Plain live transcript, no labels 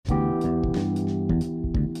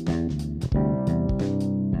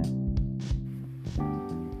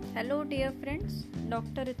dear friends,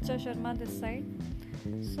 Dr. Richa Sharma this side.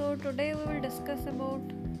 So today we will discuss about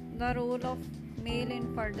the role of male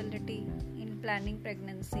infertility in planning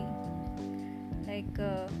pregnancy. Like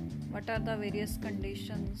what are the various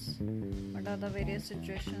conditions, what are the various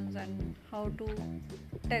situations, and how to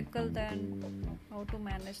tackle them, how to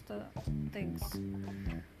manage the things.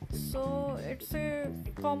 So it's a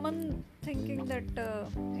common thinking that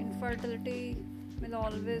infertility will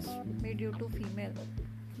always be due to female,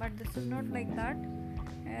 but this is not like that.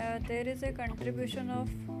 There is a contribution of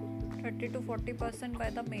 30 to 40% by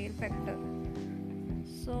the male factor.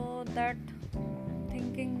 So that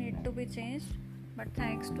thinking need to be changed. But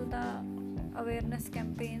thanks to the awareness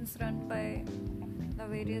campaigns run by the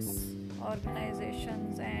various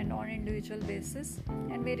organizations and on individual basis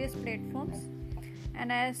and various platforms,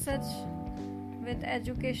 and as such, with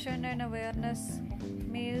education and awareness,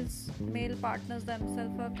 male partners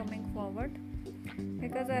themselves are coming forward,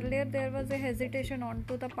 because earlier there was a hesitation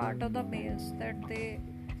onto the part of the males that they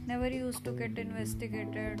never used to get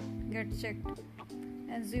investigated, get checked,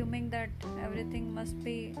 assuming that everything must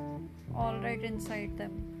be all right inside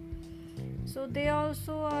them. So they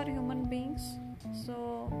also are human beings,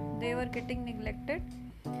 so they were getting neglected.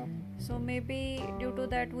 So maybe due to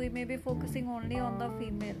that we may be focusing only on the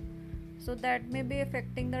female, so that may be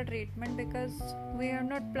affecting the treatment, because we have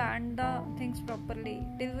not planned the things properly.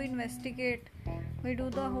 Till we investigate, we do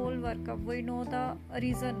the whole workup, we know the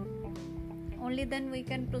reason, only then we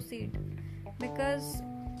can proceed. Because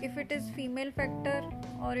if it is female factor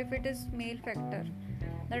or if it is male factor,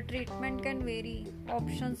 the treatment can vary,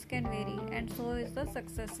 options can vary, and so is the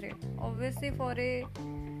success rate. Obviously, for a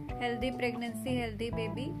healthy pregnancy, healthy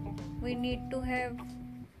baby, we need to have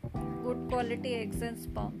good quality eggs and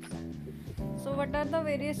sperms. So what are the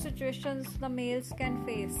various situations the males can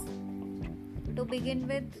face? To begin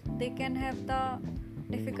with, they can have the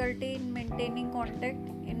difficulty in maintaining contact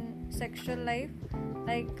in sexual life,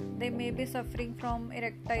 like they may be suffering from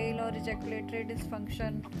erectile or ejaculatory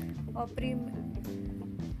dysfunction, or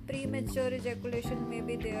premature ejaculation may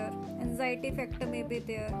be there, anxiety factor may be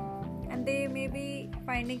there, and they may be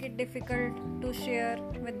finding it difficult to share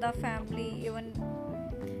with the family, even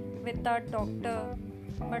with the doctor.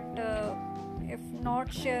 But if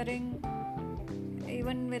not sharing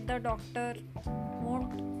even with the doctor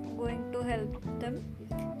won't going to help them,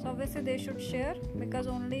 so obviously they should share, because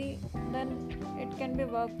only then it can be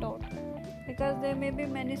worked out. Because there may be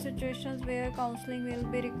many situations where counseling will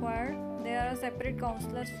be required. There are separate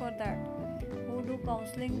counselors for that who do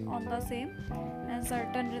counseling on the same, and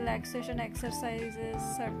certain relaxation exercises,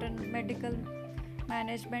 certain medical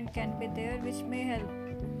management can be there, which may help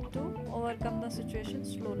to overcome the situation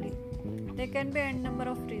slowly. There can be n number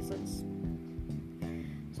of reasons.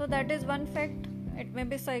 So that is one fact. It may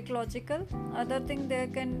be psychological. Other thing, there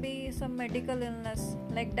can be some medical illness,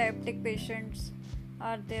 like diabetic patients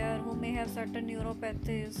are there who may have certain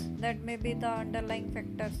neuropathies. That may be the underlying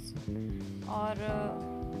factors. Or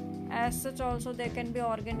as such also there can be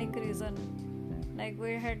organic reason. Like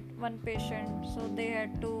we had one patient, so they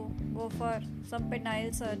had to go for some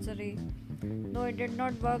penile surgery, though it did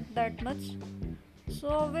not work that much. So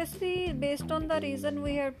obviously based on the reason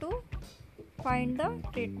we have to find the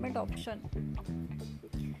treatment option.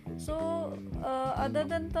 So other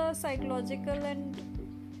than the psychological and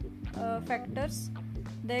factors,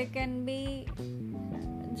 there can be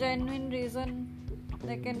genuine reason.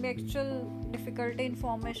 There can be actual difficulty in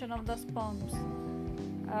formation of the sperms.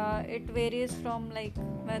 It varies from like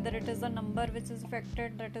whether it is the number which is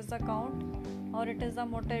affected, that is the count, or it is the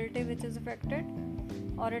motility which is affected,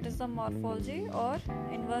 or it is the morphology, or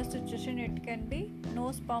inverse situation, it can be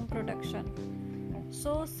no sperm production.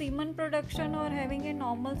 So semen production or having a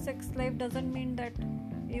normal sex life doesn't mean that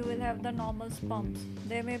you will have the normal sperms.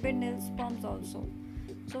 There may be nil sperms also.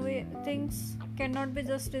 So things cannot be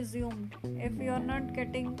just assumed. If you are not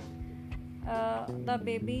getting the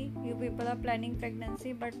baby, you people are planning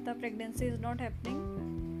pregnancy, but the pregnancy is not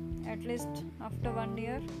happening, at least after 1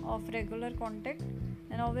 year of regular contact,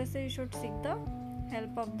 then obviously you should seek the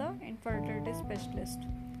help of the infertility specialist,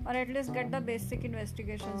 or at least get the basic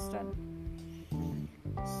investigations done.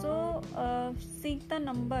 So seek the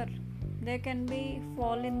number. There can be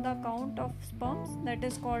fall in the count of sperms, that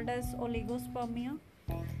is called as oligospermia,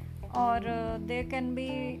 or there can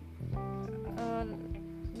be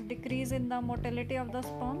decrease in the motility of the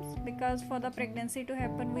sperms, because for the pregnancy to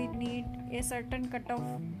happen we need a certain cutoff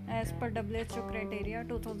as per WHO criteria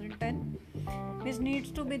 2010, which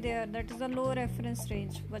needs to be there. That is a low reference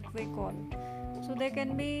range, what we call. So there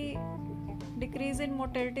can be decrease in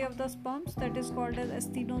motility of the sperms, that is called as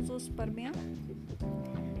asthenospermia.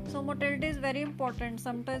 So motility is very important.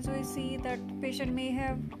 Sometimes we see that patient may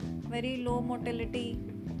have very low motility,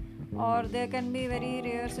 or there can be very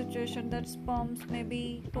rare situation that sperms may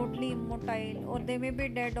be totally immotile, or they may be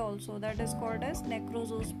dead also. That is called as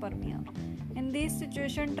necrozoospermia. In this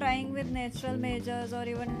situation, trying with natural measures or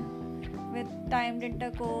even with timed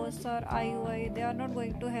intercourse or IUI, they are not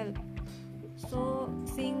going to help. So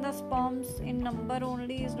seeing the sperms in number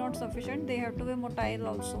only is not sufficient. They have to be motile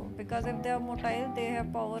also, because if they are motile, they have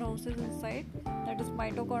powerhouses inside, that is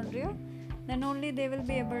mitochondria. Then only they will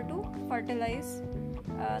be able to fertilize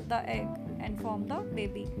the egg and form the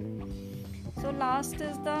baby. So last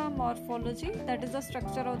is the morphology, that is the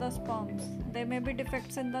structure of the sperms. There may be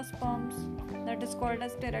defects in the sperms, that is called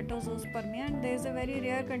as teratozoospermia, and there is a very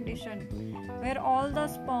rare condition where all the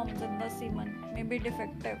sperms in the semen may be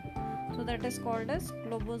defective. So that is called as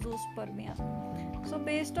globozoospermia. So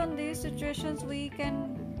based on these situations, we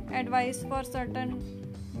can advise for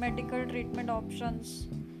certain medical treatment options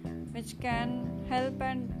which can help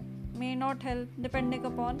and may not help depending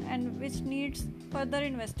upon, and which needs further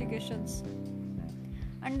investigations.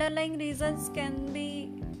 Underlying reasons can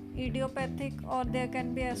be idiopathic, or there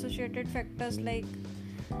can be associated factors like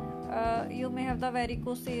you may have the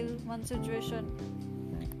varicocele, one situation.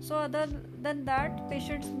 So other than that,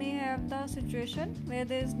 patients may have the situation where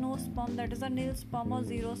there is no sperm, that is a nil sperm or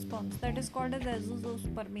zero sperms, that is called as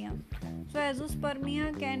azoospermia. So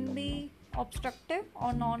azoospermia can be obstructive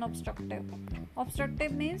or non-obstructive.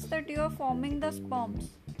 Obstructive means that you are forming the sperms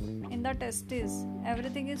in the testes,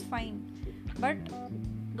 everything is fine, but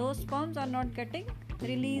those sperms are not getting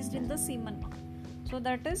released in the semen. So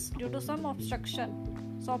that is due to some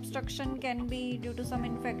obstruction. So obstruction can be due to some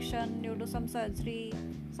infection, due to some surgery,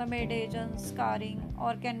 some adhesion, scarring,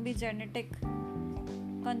 or can be genetic,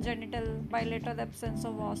 congenital, bilateral absence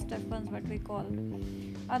of vas deferens, what we call.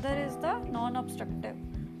 Other is the non-obstructive.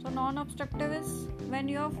 So non-obstructive is when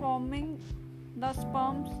you are forming the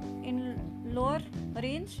sperms in lower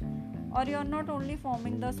range, or you are not only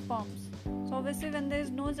forming the sperms. So obviously when there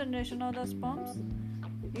is no generation of the sperms,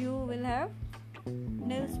 you will have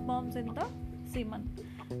nil sperms in the semen.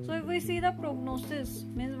 So if we see the prognosis,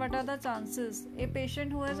 means what are the chances, a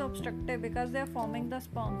patient who has obstructive, because they are forming the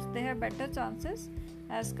sperms, they have better chances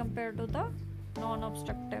as compared to the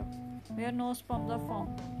non-obstructive where no sperms are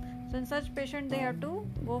formed. So in such patient, they have to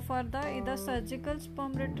go for the either surgical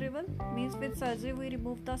sperm retrieval, means with surgery we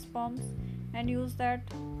remove the sperms and use that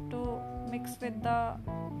to mix with the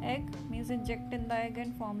egg, means inject in the egg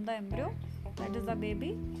and form the embryo, that is the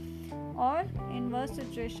baby. Or in worst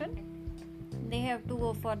situation, they have to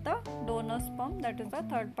go for the donor sperm, that is the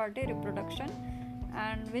third party reproduction,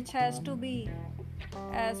 and which has to be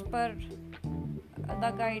as per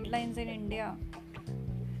the guidelines in India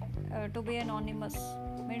to be anonymous,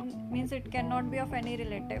 means it cannot be of any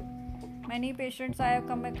relative. Many patients I have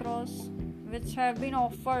come across which have been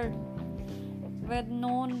offered with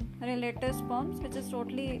known relative sperms, which is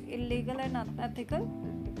totally illegal and unethical,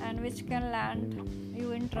 and which can land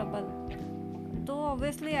you in trouble. Though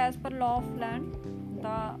obviously as per law of land,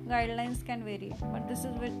 the guidelines can vary, but this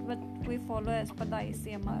is what we follow as per the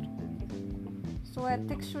ICMR. So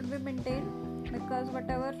ethics should be maintained, because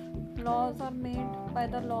whatever laws are made by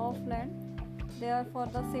the law of land, they are for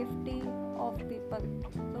the safety of people.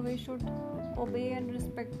 So we should obey and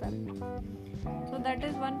respect them. So that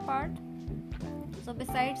is one part. So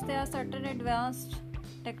besides, there are certain advanced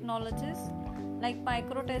technologies like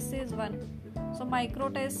microtesty is one. So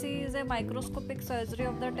microtesty is a microscopic surgery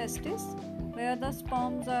of the testis, where the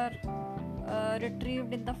sperms are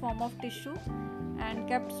retrieved in the form of tissue and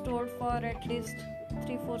kept stored for at least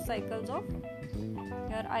 3-4 cycles of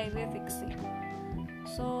your IVF ICSI.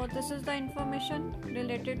 So this is the information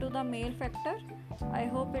related to the male factor. I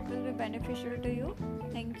hope it will be beneficial to you.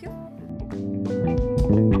 Thank you.